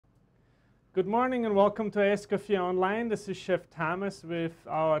Good morning and welcome to Escoffier Online. This is Chef Thomas with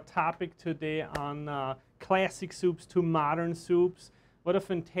our topic today on classic soups to modern soups. What a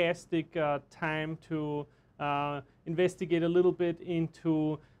fantastic time to investigate a little bit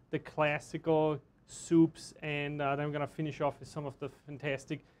into the classical soups, and then I'm going to finish off with some of the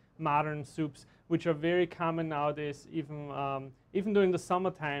fantastic modern soups, which are very common nowadays, even during the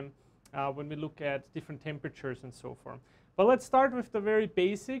summertime when we look at different temperatures and so forth. But let's start with the very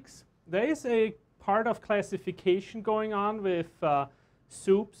basics. There is a part of classification going on with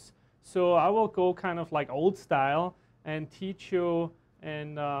soups, so I will go kind of like old style and teach you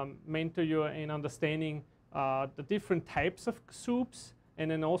and mentor you in understanding the different types of soups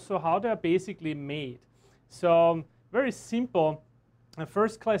and then also how they're basically made. So very simple. The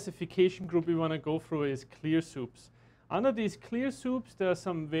first classification group we want to go through is clear soups. Under these clear soups, there are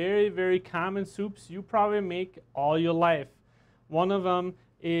some very, very common soups you probably make all your life. One of them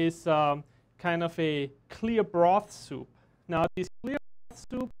is kind of a clear broth soup. Now, these clear broth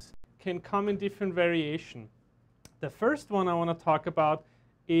soups can come in different variation. The first one I want to talk about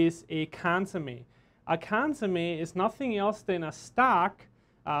is a consommé. A consommé is nothing else than a stock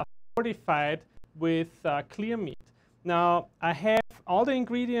fortified with clear meat. Now, I have all the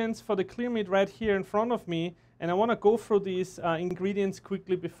ingredients for the clear meat right here in front of me, and I want to go through these ingredients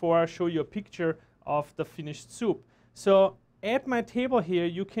quickly before I show you a picture of the finished soup. So, at my table here,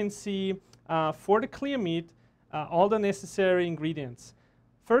 you can see for the clear meat all the necessary ingredients.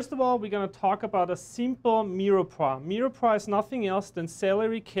 First of all, we're going to talk about a simple mirepoix. Mirepoix is nothing else than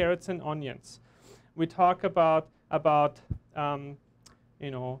celery, carrots, and onions. We talk about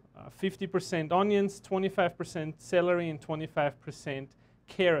 50% onions, 25% celery, and 25%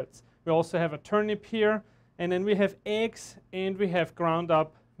 carrots. We also have a turnip here, and then we have eggs, and we have ground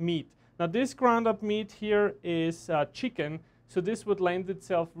up meat. Now, this ground up meat here is chicken. So this would lend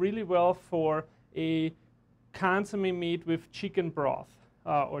itself really well for a consommé made with chicken broth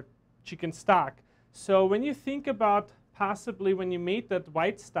or chicken stock. So when you think about possibly when you made that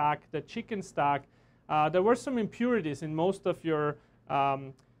white stock, the chicken stock, there were some impurities in most of your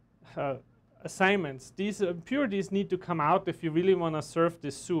assignments. These impurities need to come out if you really want to serve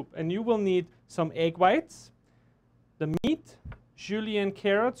this soup. And you will need some egg whites, the meat, julienne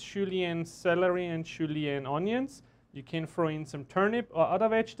carrots, julienne celery, and julienne onions. You can throw in some turnip or other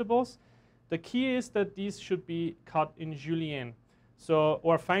vegetables. The key is that these should be cut in julienne,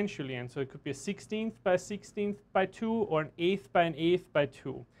 or fine julienne. So it could be a 16th by 16th by 2 or an 1/8 by an 1/8 by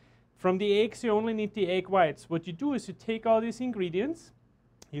 2. From the eggs, you only need the egg whites. What you do is you take all these ingredients,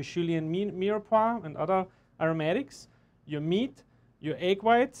 your julienne mirepoix and other aromatics, your meat, your egg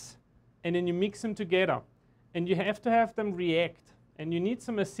whites, and then you mix them together. And you have to have them react. And you need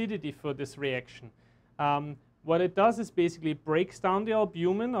some acidity for this reaction. What it does is basically breaks down the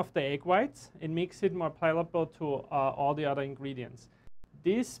albumin of the egg whites and makes it more palatable to all the other ingredients.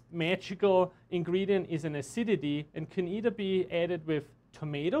 This magical ingredient is an acidity and can either be added with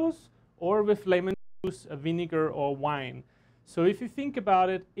tomatoes or with lemon juice, vinegar, or wine. So if you think about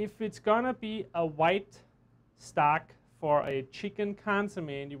it, if it's gonna be a white stock for a chicken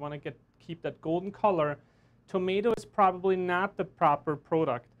consommé and you want to keep that golden color, tomato is probably not the proper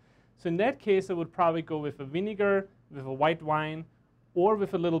product. So in that case, I would probably go with a vinegar, with a white wine, or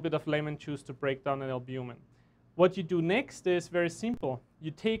with a little bit of lemon juice to break down the albumin. What you do next is very simple. You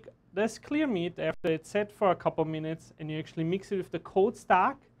take this clear meat after it's set for a couple minutes, and you actually mix it with the cold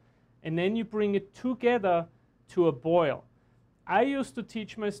stock, and then you bring it together to a boil. I used to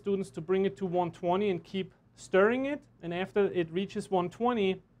teach my students to bring it to 120 and keep stirring it, and after it reaches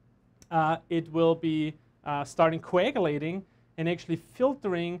 120, it will be starting coagulating and actually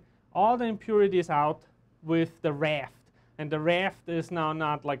filtering all the impurities out with the raft. And the raft is now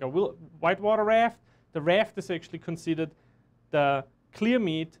not like a whitewater raft. The raft is actually considered the clear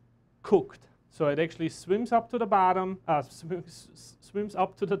meat cooked. So it actually swims up to the bottom, swims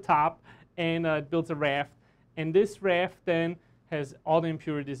up to the top, and it builds a raft. And this raft then has all the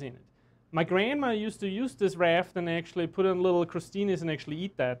impurities in it. My grandma used to use this raft and actually put in little crostinis and actually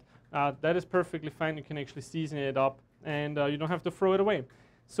eat that. That is perfectly fine. You can actually season it up, and you don't have to throw it away.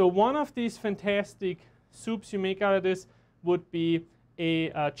 So one of these fantastic soups you make out of this would be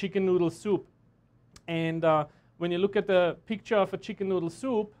a chicken noodle soup. And when you look at the picture of a chicken noodle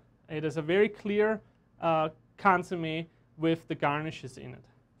soup, it is a very clear consommé with the garnishes in it.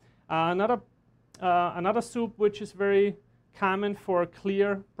 Another soup which is very common for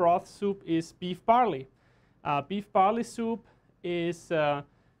clear broth soup is beef barley. Beef barley soup is a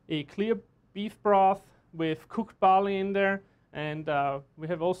clear beef broth with cooked barley in there. And we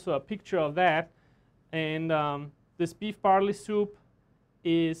have also a picture of that. And this beef barley soup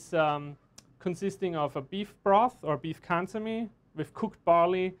is consisting of a beef broth or beef consommé with cooked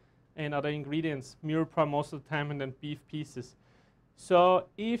barley and other ingredients, mirepoix most of the time, and then beef pieces. So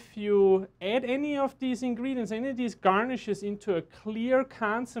if you add any of these ingredients, any of these garnishes into a clear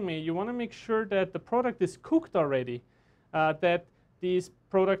consommé, you want to make sure that the product is cooked already, that these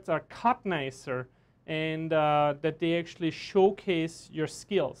products are cut nicer, and that they actually showcase your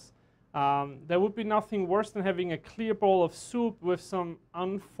skills. There would be nothing worse than having a clear bowl of soup with some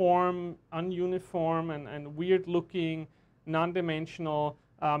unformed, ununiform, and weird-looking, non-dimensional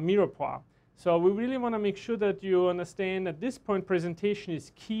mirepoix. So we really want to make sure that you understand at this point presentation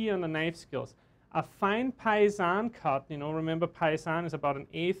is key on the knife skills. A fine paisan cut, remember paisan is about an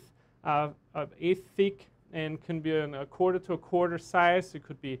eighth thick and can be a quarter to a quarter size. It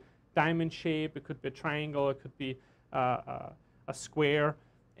could be diamond shape, it could be a triangle, it could be a square,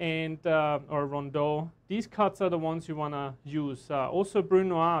 and or a rondeau. These cuts are the ones you want to use. Also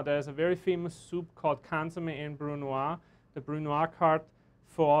brunoise, there's a very famous soup called consommé and brunoise. The brunoise cut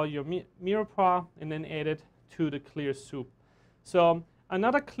for all your mirepoix, and then add it to the clear soup. So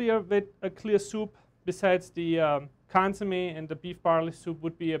another clear soup besides the consommé and the beef barley soup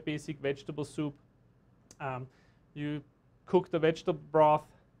would be a basic vegetable soup. You cook the vegetable broth.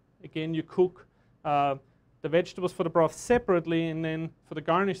 Again, you cook the vegetables for the broth separately and then for the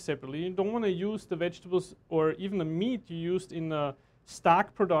garnish separately. You don't want to use the vegetables or even the meat you used in the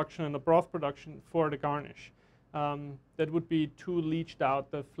stock production and the broth production for the garnish. That would be too leached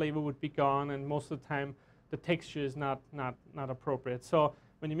out, the flavor would be gone, and most of the time the texture is not appropriate. So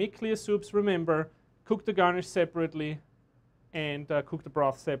when you make clear soups, remember, cook the garnish separately and cook the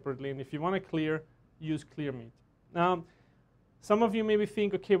broth separately. And if you want to clear, use clear meat. Now, some of you maybe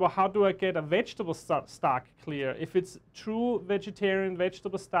think, okay, well, how do I get a vegetable stock clear? If it's true vegetarian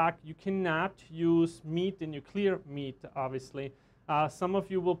vegetable stock, you cannot use meat in your clear meat, obviously. Some of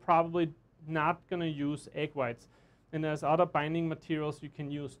you will probably not going to use egg whites. And there's other binding materials you can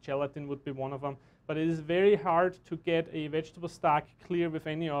use. Gelatin would be one of them. But it is very hard to get a vegetable stock clear with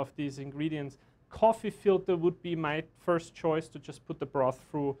any of these ingredients. Coffee filter would be my first choice, to just put the broth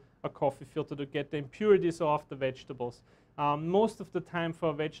through a coffee filter to get the impurities off the vegetables. Most of the time for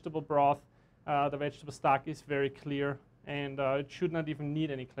a vegetable broth, the vegetable stock is very clear, and it should not even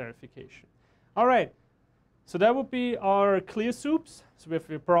need any clarification. All right. So that would be our clear soups. So we have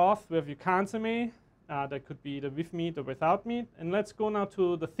your broth, we have your consommé. That could be either with meat or without meat. And let's go now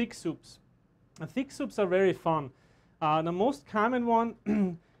to the thick soups. The thick soups are very fun. The most common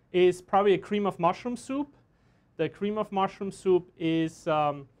one is probably a cream of mushroom soup. The cream of mushroom soup is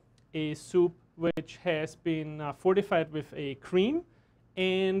a soup which has been fortified with a cream.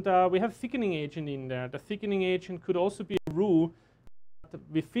 And we have thickening agent in there. The thickening agent could also be a roux.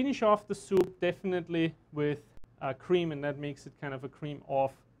 We finish off the soup definitely with cream, and that makes it kind of a cream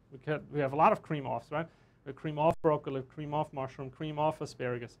off. We have a lot of cream offs, right? A cream off broccoli, cream off mushroom, cream off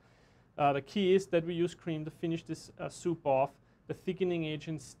asparagus. The key is that we use cream to finish this soup off. The thickening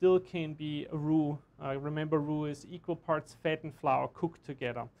agent still can be a roux. Remember, roux is equal parts fat and flour cooked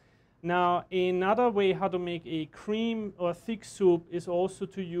together. Now, another way how to make a cream or thick soup is also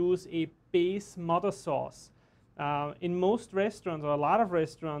to use a base mother sauce. In most restaurants, or a lot of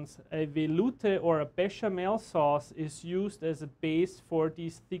restaurants, a veloute or a bechamel sauce is used as a base for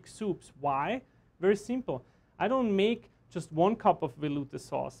these thick soups. Why? Very simple. I don't make just 1 cup of veloute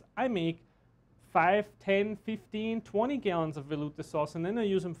sauce. I make 5, 10, 15, 20 gallons of veloute sauce, and then I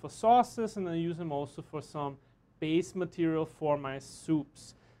use them for sauces, and I use them also for some base material for my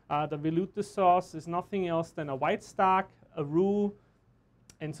soups. The veloute sauce is nothing else than a white stock, a roux,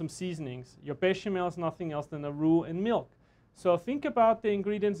 and some seasonings. Your bechamel is nothing else than a roux and milk. So think about the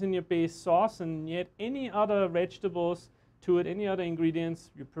ingredients in your base sauce, and yet any other vegetables to it, any other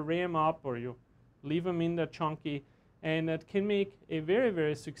ingredients, you puree them up or you leave them in there chunky, and that can make a very,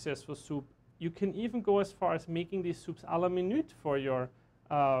 very successful soup. You can even go as far as making these soups a la minute for your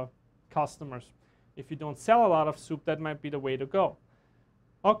customers. If you don't sell a lot of soup, that might be the way to go.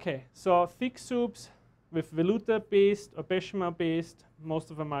 Okay, so thick soups with veloute based or bechamel based,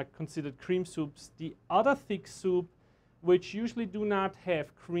 most of them are considered cream soups. The other thick soup, which usually do not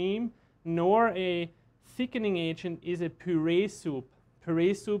have cream nor a thickening agent, is a puree soup.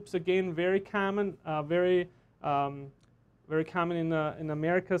 Puree soups, again, very common, very common in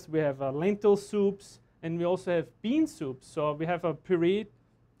Americas. We have lentil soups, and we also have bean soups. So we have a pureed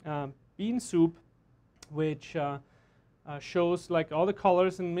bean soup, which shows like all the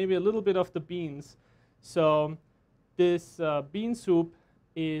colors and maybe a little bit of the beans. So this bean soup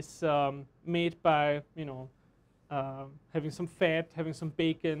is made by, having some fat, having some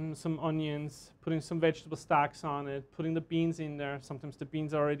bacon, some onions, putting some vegetable stocks on it, putting the beans in there. Sometimes the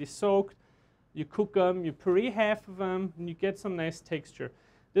beans are already soaked. you cook them, you puree half of them, and you get some nice texture.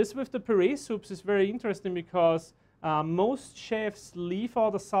 This with the puree soups is very interesting because most chefs leave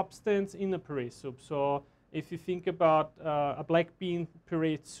all the substance in the puree soup. So if you think about a black bean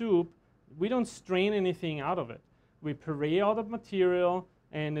pureed soup, we don't strain anything out of it. We puree all the material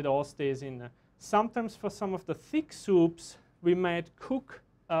and it all stays in there. Sometimes for some of the thick soups, we might cook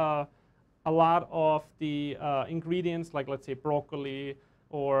a lot of the ingredients, like let's say broccoli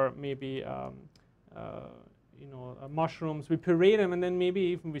or maybe mushrooms. We puree them and then maybe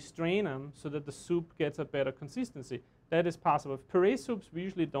even we strain them so that the soup gets a better consistency. That is possible. With puree soups, we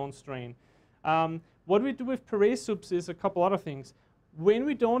usually don't strain. What we do with puree soups is a couple other things. When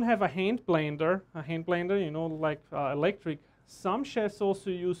we don't have a hand blender, like electric, some chefs also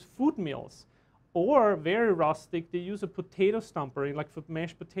use food mills, or very rustic, they use a potato stumper, like for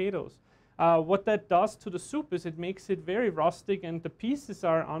mashed potatoes. What that does to the soup is it makes it very rustic, and the pieces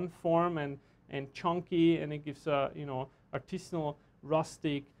are unformed and chunky, and it gives a artisanal,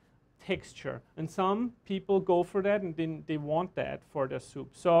 rustic texture. And some people go for that, and then they want that for their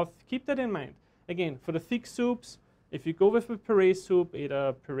soup. So keep that in mind. Again, for the thick soups, if you go with a puree soup, either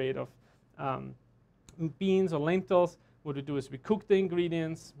a puree of beans or lentils, what we do is we cook the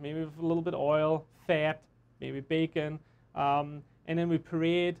ingredients, maybe with a little bit of oil, fat, maybe bacon, and then we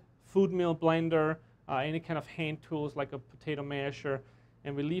puree it, food mill, blender, any kind of hand tools like a potato masher,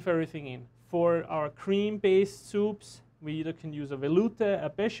 and we leave everything in. For our cream-based soups, we either can use a velouté, a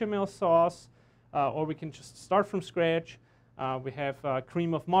bechamel sauce, or we can just start from scratch. We have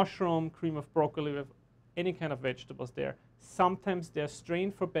cream of mushroom, cream of broccoli, we have any kind of vegetables there. Sometimes they're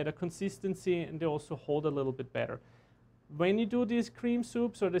strained for better consistency, and they also hold a little bit better. When you do these cream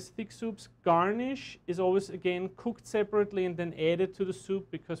soups or these thick soups, garnish is always, again, cooked separately and then added to the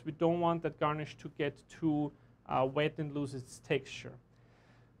soup because we don't want that garnish to get too wet and lose its texture.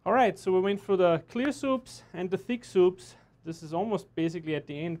 All right, so we went through the clear soups and the thick soups. This is almost basically at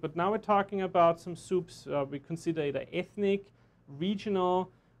the end, but now we're talking about some soups we consider either ethnic, regional,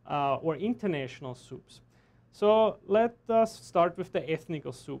 or international soups. So let us start with the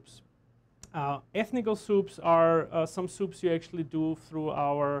ethnical soups. Ethnical soups are some soups you actually do through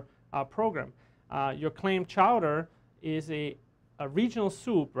our program. Your clam chowder is a regional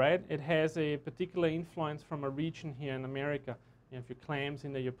soup, right? It has a particular influence from a region here in America. You have your clams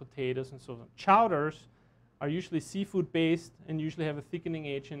in there, your potatoes, and so on. Chowders are usually seafood based and usually have a thickening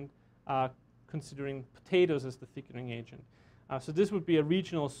agent, considering potatoes as the thickening agent. So this would be a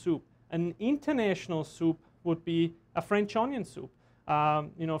regional soup. An international soup would be a French onion soup.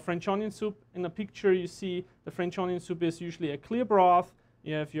 French onion soup, in the picture you see the French onion soup is usually a clear broth.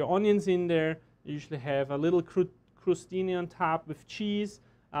 You have your onions in there. You usually have a little crostini on top with cheese.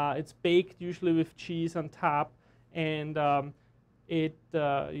 It's baked usually with cheese on top, and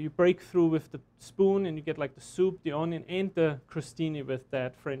you break through with the spoon and you get like the soup, the onion, and the crostini with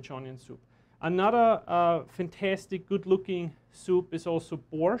that French onion soup. Another fantastic, good-looking soup is also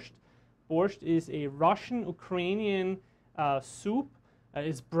borscht. Borscht is a Russian-Ukrainian soup.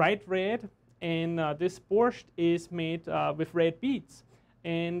 It's bright red, and this borscht is made with red beets.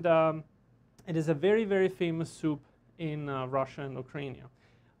 And it is a very, very famous soup in Russia and Ukraine.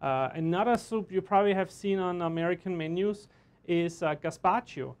 Another soup you probably have seen on American menus is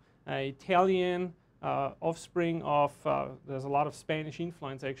gazpacho, Italian offspring of, there's a lot of Spanish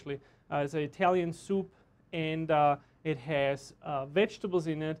influence actually. It's an Italian soup, and it has vegetables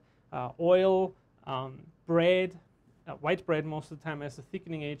in it, oil, bread, white bread most of the time as a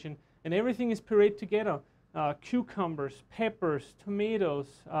thickening agent, and everything is pureed together. Cucumbers, peppers, tomatoes,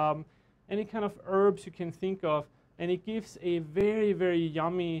 any kind of herbs you can think of, and it gives a very, very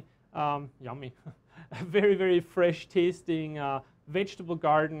yummy, a very, very fresh tasting vegetable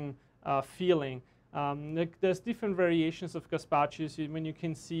garden feeling. There's different variations of gazpachos. When you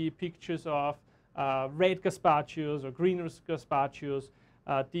can see pictures of red gazpachos or green gazpachos,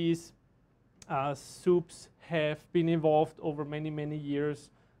 these soups have been evolved over many, many years.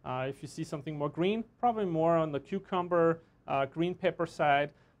 If you see something more green, probably more on the cucumber, green pepper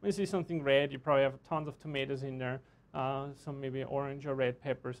side. When you see something red, you probably have tons of tomatoes in there, some maybe orange or red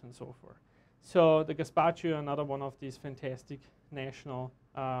peppers and so forth. So the gazpacho, another one of these fantastic international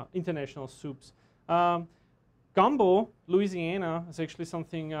soups. Gumbo, Louisiana, is actually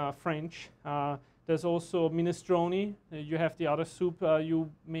something French. There's also minestrone. You have the other soup you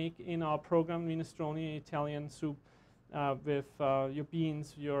make in our program, minestrone, Italian soup with your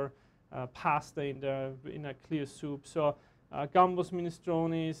beans, your pasta in a clear soup. So gumbos,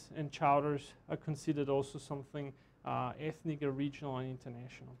 minestrones, and chowders are considered also something ethnic or regional and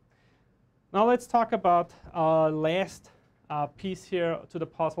international. Now let's talk about our last piece here to the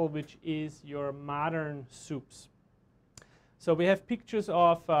puzzle, which is your modern soups. So we have pictures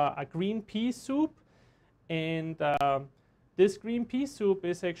of a green pea soup, and this green pea soup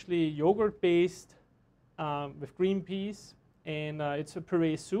is actually yogurt based with green peas, and it's a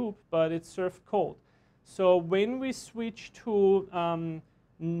puree soup, but it's served cold. So when we switch to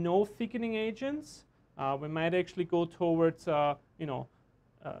no thickening agents, we might actually go towards you know,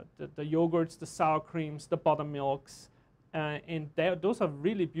 the yogurts, the sour creams, the buttermilks, and those are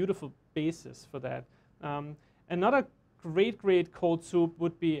really beautiful bases for that. Another great cold soup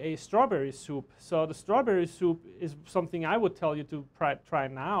would be a strawberry soup. So the strawberry soup is something I would tell you to try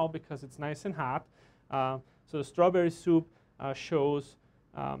now because it's nice and hot. So the strawberry soup shows,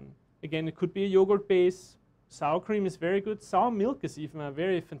 again, it could be a yogurt base. Sour cream is very good. Sour milk is even a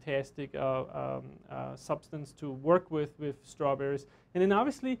very fantastic substance to work with strawberries. And then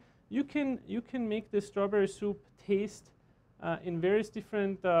obviously you can make this strawberry soup taste in various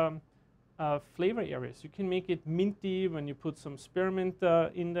different flavor areas. You can make it minty when you put some spearmint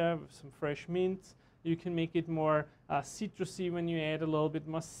in there, some fresh mint. You can make it more citrusy when you add a little bit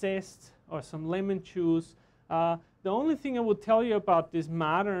more zest or some lemon juice. The only thing I would tell you about these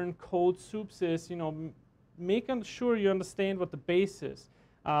modern cold soups is, you know, make sure you understand what the base is.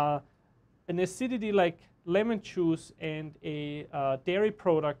 An acidity like lemon juice and a dairy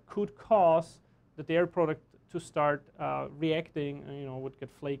product could cause the dairy product to start reacting, you know, would get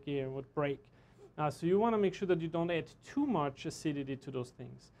flaky and would break. So you want to make sure that you don't add too much acidity to those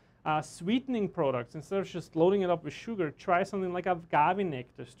things. Sweetening products, instead of just loading it up with sugar, try something like agave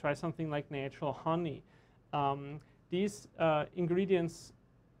nectars, try something like natural honey. These ingredients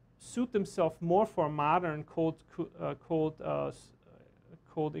suit themselves more for a modern cold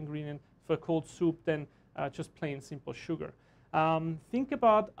ingredient for cold soup than just plain simple sugar. Think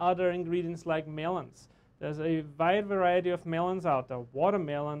about other ingredients like melons. There's a wide variety of melons out there.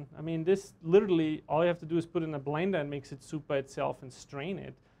 Watermelon, I mean, this literally, all you have to do is put it in a blender and mix it soup by itself and strain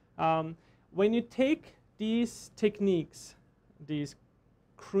it. When you take these techniques, these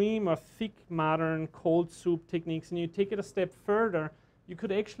cream or thick modern cold soup techniques, and you take it a step further, you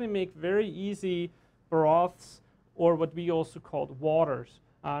could actually make very easy broths, or what we also call waters.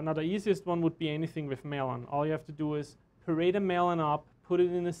 Now the easiest one would be anything with melon. All you have to do is puree the melon up, put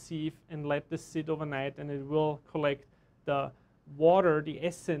it in a sieve, and let this sit overnight, and it will collect the water, the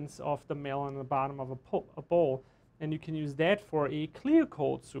essence of the melon at the bottom of a bowl, and you can use that for a clear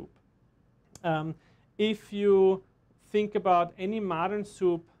cold soup. If you think about any modern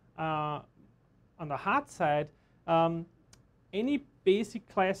soup on the hot side, any basic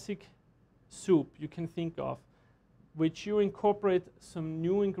classic soup you can think of, which you incorporate some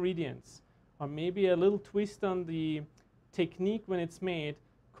new ingredients, or maybe a little twist on the technique when it's made,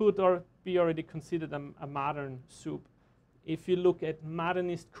 could be already considered a modern soup. If you look at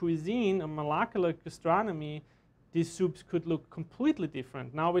modernist cuisine or molecular gastronomy, these soups could look completely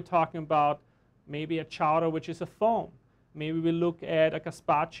different. Now we're talking about maybe a chowder, which is a foam. Maybe we look at a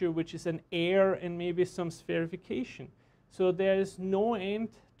gazpacho, which is an air and maybe some spherification. So there is no end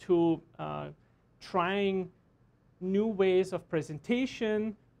to trying new ways of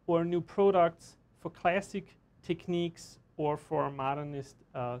presentation or new products for classic techniques or for a modernist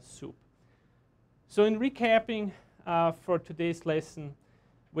soup. So in recapping for today's lesson,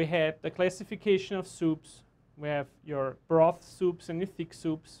 we had the classification of soups. We have your broth soups and your thick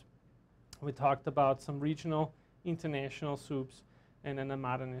soups. We talked about some regional, international soups, and then the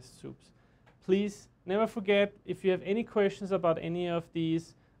modernist soups. Please never forget, if you have any questions about any of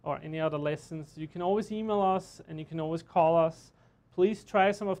these or any other lessons, you can always email us and you can always call us. Please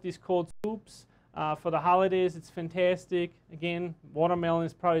try some of these cold soups. For the holidays, it's fantastic. Again, watermelon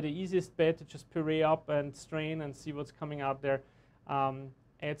is probably the easiest bet to just puree up and strain and see what's coming out there.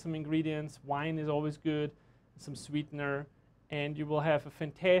 Add some ingredients. Wine is always good, some sweetener, and you will have a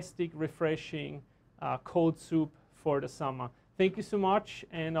fantastic, refreshing cold soup for the summer. Thank you so much,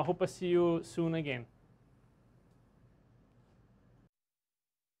 and I hope I see you soon again.